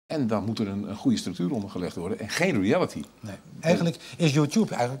En dan moet er een goede structuur ondergelegd worden en geen reality. Nee. Eigenlijk is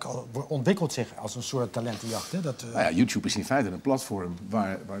YouTube ontwikkelt zich als een soort talentenjacht. Hè? Dat, Nou ja, YouTube is in feite een platform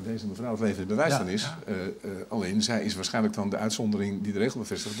waar deze mevrouw het leven bewijs van is. Ja. Alleen zij is waarschijnlijk dan de uitzondering die de regel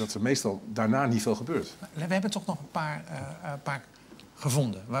bevestigt dat er meestal daarna niet veel gebeurt. We hebben toch nog een paar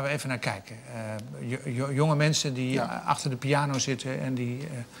gevonden waar we even naar kijken. Jonge mensen die achter de piano zitten en die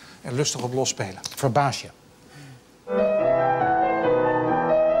er lustig op losspelen. Verbaas je.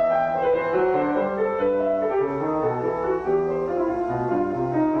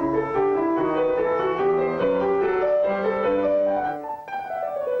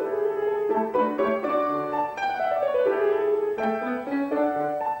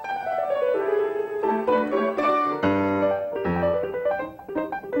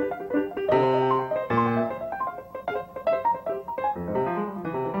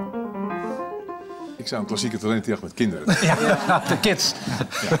 Ik zou een klassieke talentenjacht met kinderen. Ja, de kids.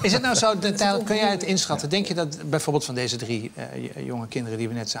 Ja. Is het nou zo, Tijl, kun jij het inschatten? Denk je dat bijvoorbeeld van deze 3 jonge kinderen die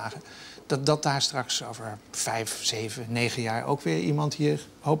we net zagen, dat daar straks over 5, 7, 9 jaar ook weer iemand hier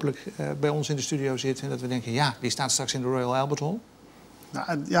hopelijk bij ons in de studio zit en dat we denken, ja, die staat straks in de Royal Albert Hall?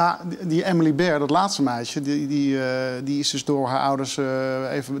 Nou, ja, die Emily Bear, dat laatste meisje, die is dus door haar ouders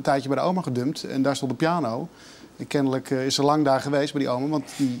even een tijdje bij de oma gedumpt en daar stond de piano. En kennelijk is ze lang daar geweest bij die oma,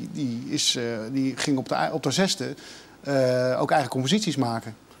 want die ging op de 6e ook eigen composities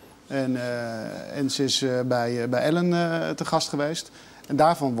maken. En ze is bij Ellen te gast geweest. En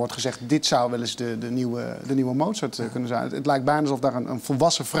daarvan wordt gezegd, dit zou wel eens de nieuwe Mozart kunnen zijn. Het lijkt bijna alsof daar een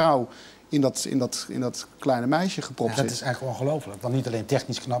volwassen vrouw in dat kleine meisje gepropt zit. Dat is eigenlijk ongelooflijk, want niet alleen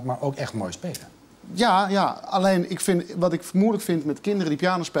technisch knap, maar ook echt mooi spelen. Ja, alleen wat ik moeilijk vind met kinderen die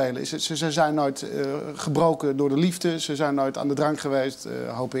piano spelen, is ze zijn nooit gebroken door de liefde. Ze zijn nooit aan de drank geweest,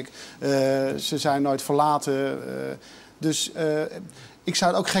 hoop ik. Ze zijn nooit verlaten. Dus ik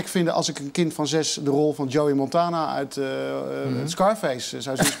zou het ook gek vinden als ik een kind van 6 de rol van Joey Montana uit Scarface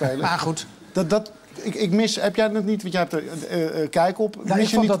zou zien spelen. Maar goed. Ik mis, heb jij dat niet? Want jij hebt er kijk op. Nou, ik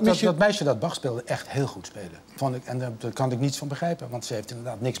vond dat meisje dat Bach speelde echt heel goed spelen. Vond ik, en daar kan ik niets van begrijpen, want ze heeft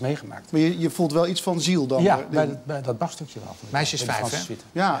inderdaad niks meegemaakt. Maar je voelt wel iets van ziel dan? Ja, bij dat Bach-stukje wel. Meisje is 5, hè?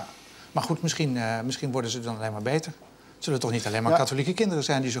 Ja. Maar goed, misschien worden ze dan alleen maar beter. Zullen toch niet alleen maar katholieke kinderen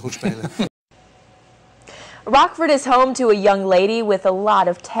zijn die zo goed spelen? Rockford is home to a young lady with a lot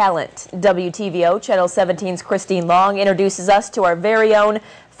of talent. WTVO Channel 17's Christine Long introduces us to our very own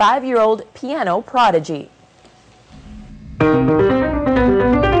 5-year-old piano prodigy.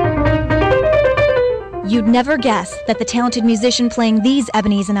 You'd never guess that the talented musician playing these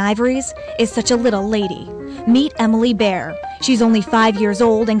ebonies and ivories is such a little lady. Meet Emily Bear. She's only 5 years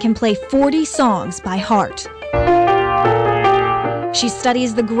old and can play 40 songs by heart. She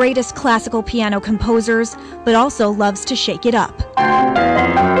studies the greatest classical piano composers, but also loves to shake it up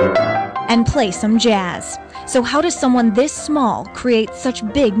and play some jazz. So how does someone this small create such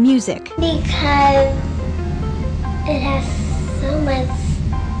big music? Because it has so much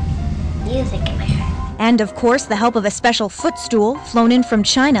music in my heart. And of course, the help of a special footstool flown in from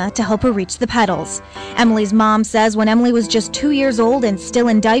China to help her reach the pedals. Emily's mom says when Emily was just 2 years old and still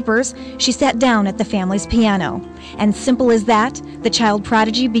in diapers, she sat down at the family's piano. And simple as that, the child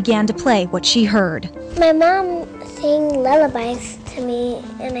prodigy began to play what she heard. My mom sang lullabies to me,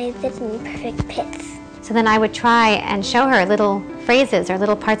 and I did in perfect pitch. So then I would try and show her little phrases or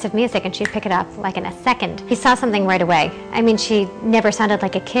little parts of music, and she'd pick it up like in a second. He saw something right away. I mean, she never sounded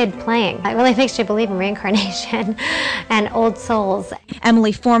like a kid playing. It really makes you believe in reincarnation and old souls.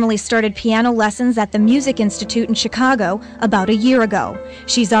 Emily formally started piano lessons at the Music Institute in Chicago about a year ago.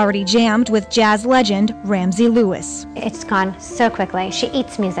 She's already jammed with jazz legend Ramsey Lewis. It's gone so quickly. She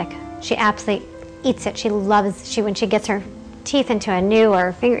eats music. She absolutely eats it. She loves, when she gets her teeth into a new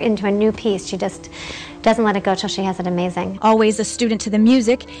or finger into a new piece, she just doesn't let it go till she has it amazing. Always a student to the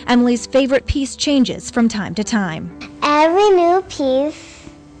music, Emily's favorite piece changes from time to time. Every new piece,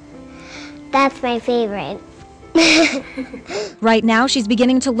 that's my favorite. Right now, she's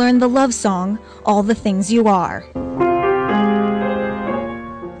beginning to learn the love song, All the Things You Are.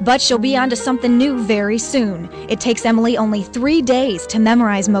 But she'll be on to something new very soon. It takes Emily only 3 days to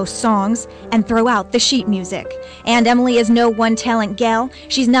memorize most songs and throw out the sheet music. And Emily is no one-talent gal.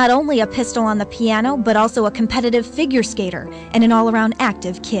 She's not only a pistol on the piano, but also a competitive figure skater and an all-around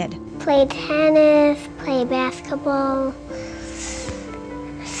active kid. Play tennis, play basketball,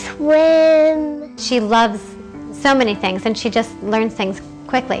 swim. She loves so many things, and she just learns things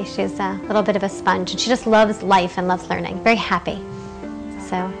quickly. She's a little bit of a sponge, and she just loves life and loves learning. Very happy.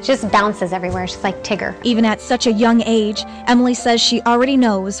 So she just bounces everywhere. She's like Tigger. Even at such a young age, Emily says she already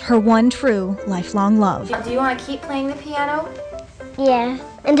knows her one true lifelong love. Do you want to keep playing the piano? Yeah,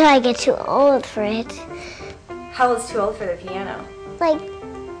 until I get too old for it. How old's too old for the piano? Like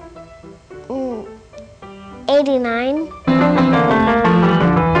 89.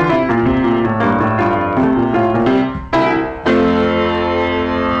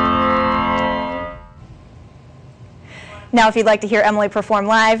 Now, if you'd like to hear Emily perform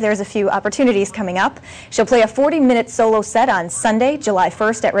live, there's a few opportunities coming up. She'll play a 40-minute solo set on Sunday, July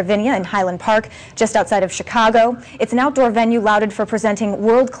 1st at Ravinia in Highland Park, just outside of Chicago. It's an outdoor venue lauded for presenting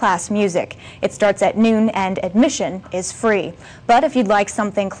world-class music. It starts at noon and admission is free. But if you'd like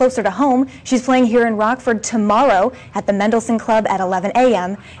something closer to home, she's playing here in Rockford tomorrow at the Mendelssohn Club at 11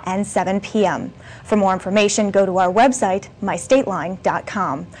 a.m. and 7 p.m. For more information, go to our website,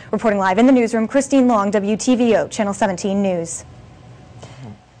 mystateline.com. Reporting live in the newsroom, Christine Long, WTVO, Channel 17 News.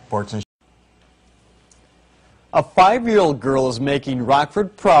 A 5-year-old girl is making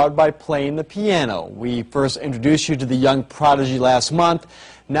Rockford proud by playing the piano. We first introduced you to the young prodigy last month.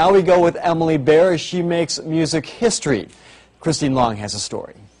 Now we go with Emily Bear as she makes music history. Christine Long has a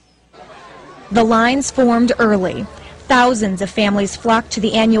story. The lines formed early. Thousands of families flocked to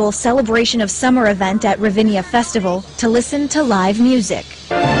the annual Celebration of Summer event at Ravinia Festival to listen to live music.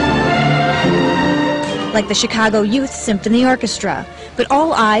 Like the Chicago Youth Symphony Orchestra, but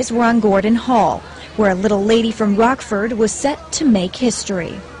all eyes were on Gordon Hall, where a little lady from Rockford was set to make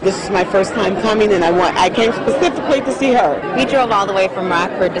history. This is my first time coming, and I came specifically to see her. We drove all the way from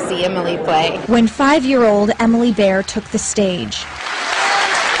Rockford to see Emily play. When 5-year-old Emily Bear took the stage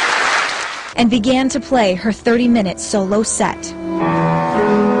and began to play her 30-minute solo set.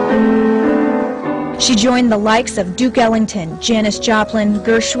 She joined the likes of Duke Ellington, Janis Joplin,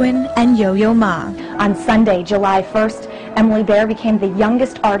 Gershwin, and Yo-Yo Ma. On Sunday, July 1st, Emily Bear became the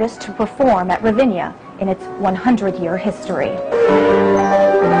youngest artist to perform at Ravinia in its 100-year history.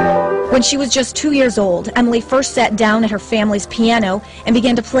 When she was just 2 years old, Emily first sat down at her family's piano and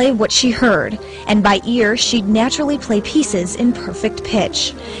began to play what she heard. And by ear, she'd naturally play pieces in perfect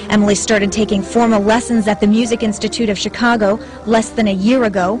pitch. Emily started taking formal lessons at the Music Institute of Chicago less than a year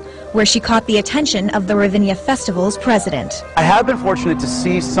ago, where she caught the attention of the Ravinia Festival's president. I have been fortunate to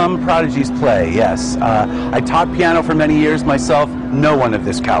see some prodigies play, yes. I taught piano for many years myself, no one of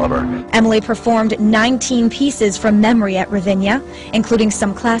this caliber. Emily performed 19 pieces from memory at Ravinia, including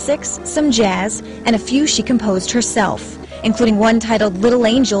some classics, some jazz, and a few she composed herself, including one titled Little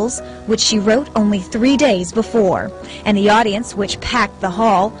Angels, which she wrote only 3 days before. And the audience, which packed the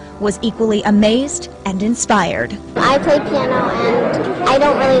hall, was equally amazed and inspired. I play piano and I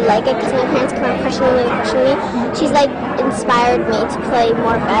don't really like it because my parents keep on pushing me. She's like inspired me to play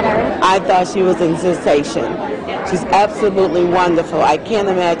more better. I thought she was a sensation. She's absolutely wonderful. I can't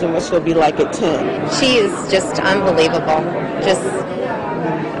imagine what she'll be like at 10. She is just unbelievable.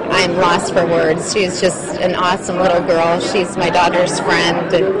 I'm lost for words. She's just an awesome little girl. She's my daughter's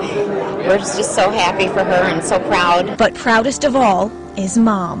friend, and we're just so happy for her and so proud. But proudest of all is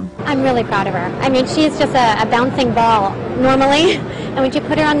Mom. I'm really proud of her. I mean, she's just a bouncing ball normally, and when you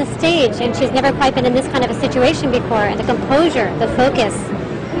put her on the stage, and she's never quite been in this kind of a situation before, and the composure, the focus,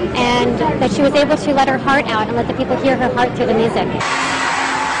 and that she was able to let her heart out and let the people hear her heart through the music.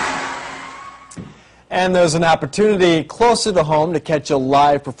 And there's an opportunity closer to home to catch a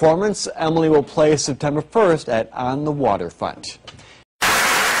live performance. Emily will play September 1st at On the Waterfront.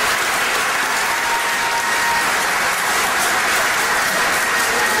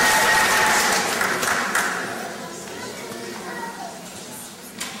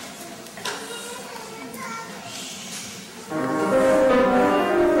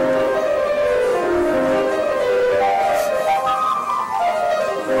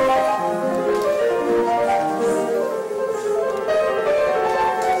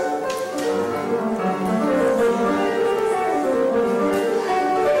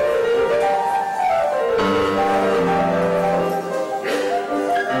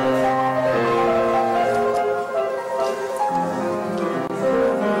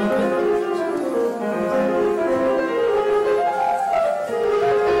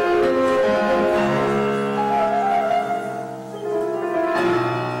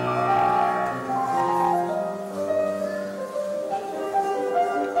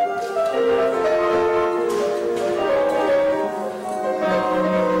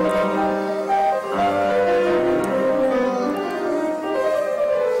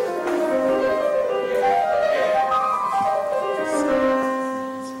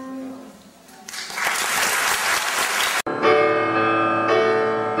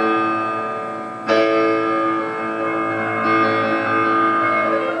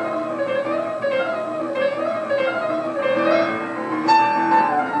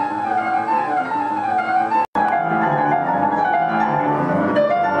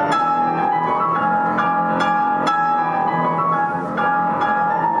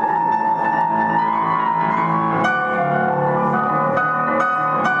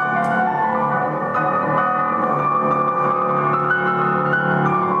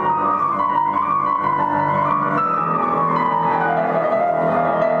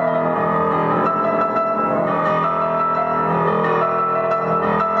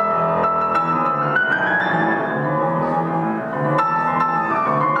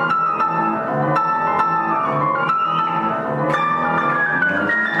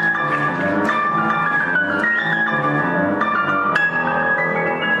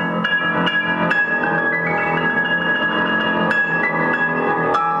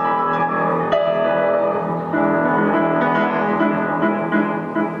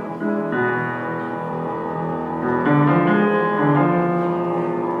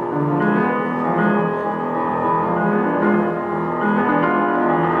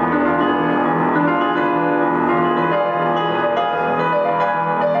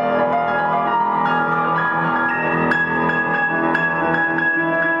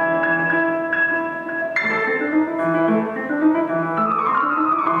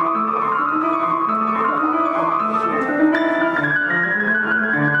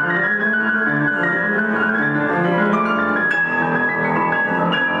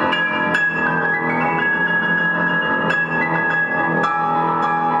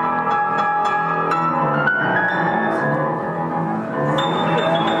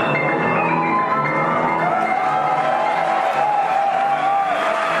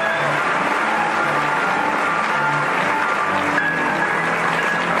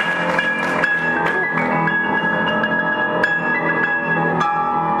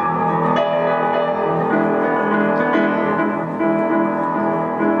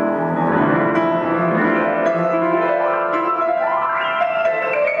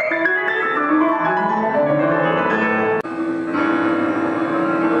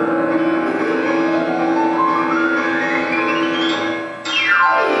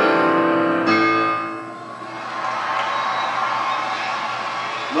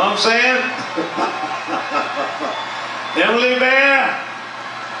 what I'm saying? Emily Bear.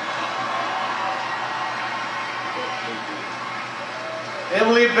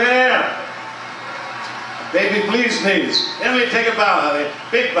 Emily Bear. Baby, please sneeze. Emily, take a bow, honey.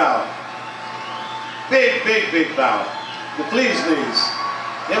 Big bow. Big, big, big bow. The please sneeze.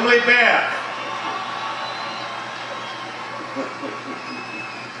 Emily Bear.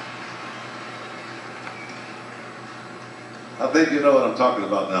 I think you know what I'm talking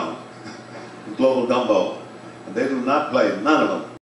about now. Global Dumbo. And they do not play, none of them.